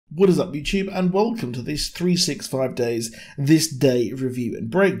What is up, YouTube, and welcome to this 365 Days This Day review and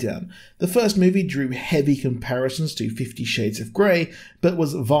breakdown. The first movie drew heavy comparisons to 50 Shades of Grey, but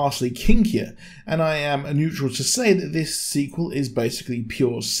was vastly kinkier, and I am neutral to say that this sequel is basically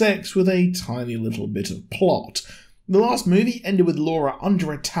pure sex with a tiny little bit of plot. The last movie ended with Laura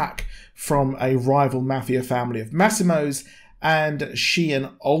under attack from a rival mafia family of Massimos, and she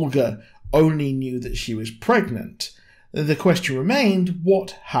and Olga only knew that she was pregnant. The question remained,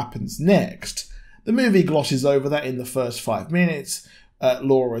 what happens next? The movie glosses over that in the first 5 minutes. At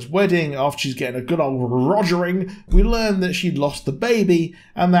Laura's wedding, after she's getting a good old rogering, we learn that she'd lost the baby,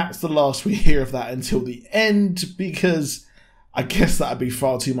 and that's the last we hear of that until the end, because I guess that'd be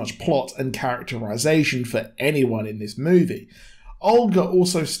far too much plot and characterization for anyone in this movie. Olga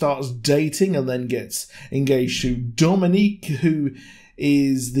also starts dating and then gets engaged to Dominique, who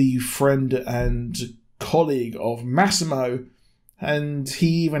is the friend and colleague of Massimo, and he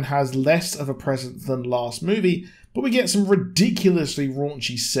even has less of a presence than last movie, but we get some ridiculously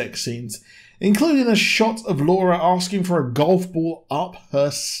raunchy sex scenes, including a shot of Laura asking for a golf ball up her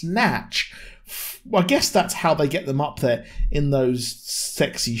snatch. Well, I guess that's how they get them up there in those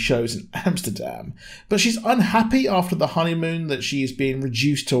sexy shows in Amsterdam. But she's unhappy after the honeymoon that she is being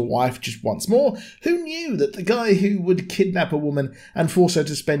reduced to a wife just once more. Who knew that the guy who would kidnap a woman and force her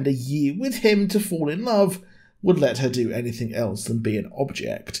to spend a year with him to fall in love would let her do anything else than be an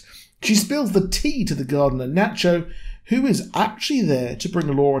object? She spills the tea to the gardener Nacho, who is actually there to bring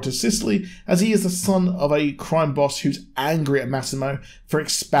Laura to Sicily, as he is the son of a crime boss who's angry at Massimo for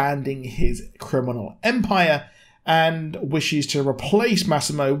expanding his criminal empire and wishes to replace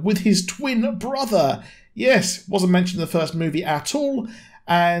Massimo with his twin brother. Yes, wasn't mentioned in the first movie at all,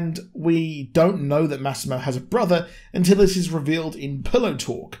 and we don't know that Massimo has a brother until this is revealed in Pillow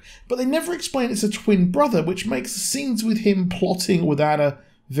Talk. But they never explain it's a twin brother, which makes the scenes with him plotting with Anna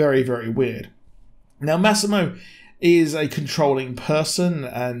very, very weird. Now, Massimo is a controlling person,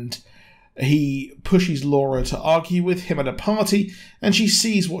 and he pushes Laura to argue with him at a party, and she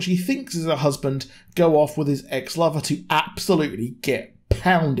sees what she thinks is her husband go off with his ex-lover to absolutely get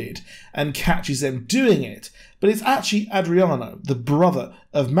pounded, and catches them doing it. But it's actually Adriano, the brother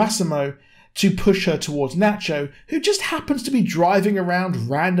of Massimo, to push her towards Nacho, who just happens to be driving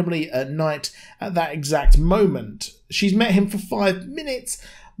around randomly at night at that exact moment. She's met him for 5 minutes,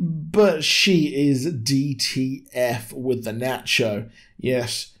 but she is DTF with the Nacho.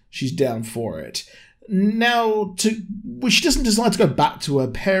 Yes, she's down for it. Now, she doesn't decide to go back to her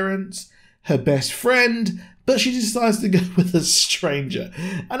parents, her best friend, but she decides to go with a stranger.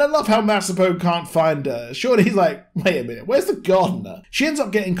 And I love how Massimo can't find her. Surely he's like, wait a minute, where's the gardener? She ends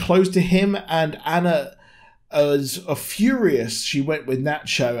up getting close to him, and Anna is furious she went with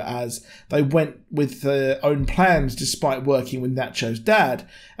Nacho, as they went with their own plans despite working with Nacho's dad.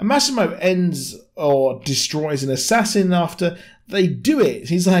 And Massimo ends or destroys an assassin after they do it.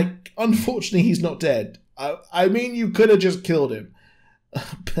 He's like, unfortunately, he's not dead. I mean, you could have just killed him.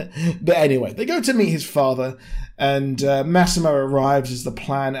 But anyway, they go to meet his father, and Massimo arrives as the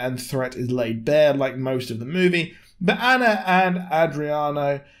plan and threat is laid bare, like most of the movie. But Anna and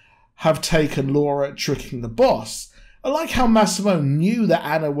Adriano have taken Laura tricking the boss. I like how Massimo knew that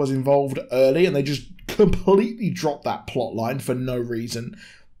Anna was involved early, and they just completely dropped that plot line for no reason,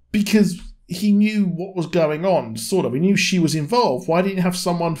 because he knew what was going on, sort of. He knew she was involved. Why didn't he have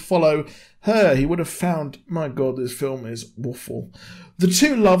someone follow her? He would have found, my God, this film is awful. The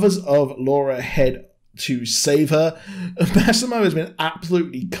two lovers of Laura head to save her. Massimo has been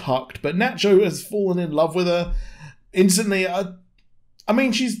absolutely cucked, but Nacho has fallen in love with her instantly. I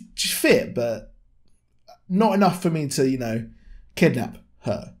mean, she's fit, but not enough for me to, kidnap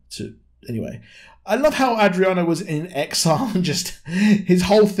her. Anyway, I love how Adriano was in exile, and just his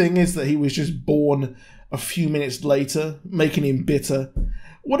whole thing is that he was just born a few minutes later, making him bitter.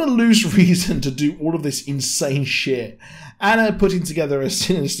 What a loose reason to do all of this insane shit. Anna putting together a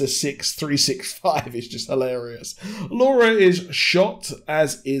Sinister 365 is just hilarious. Laura is shot,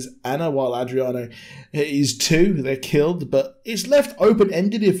 as is Anna, while Adriano is too. They're killed, but it's left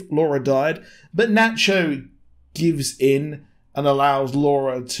open-ended if Laura died. But Nacho gives in and allows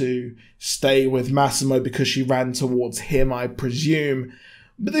Laura to stay with Massimo because she ran towards him, I presume.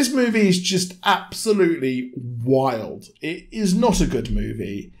 But this movie is just absolutely wild. It is not a good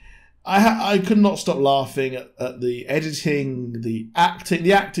movie. I could not stop laughing at the editing, the acting.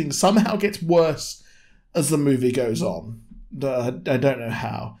 The acting somehow gets worse as the movie goes on. I don't know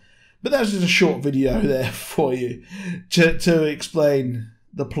how. But that's just a short video there for you to explain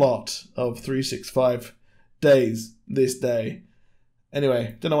the plot of 365 Days This Day.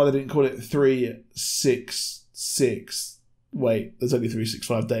 Anyway, don't know why they didn't call it 366 Wait, there's only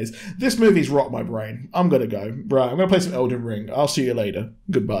 365 days. This movie's rocked my brain. I'm gonna go. Right, I'm gonna play some Elden Ring. I'll see you later.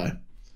 Goodbye.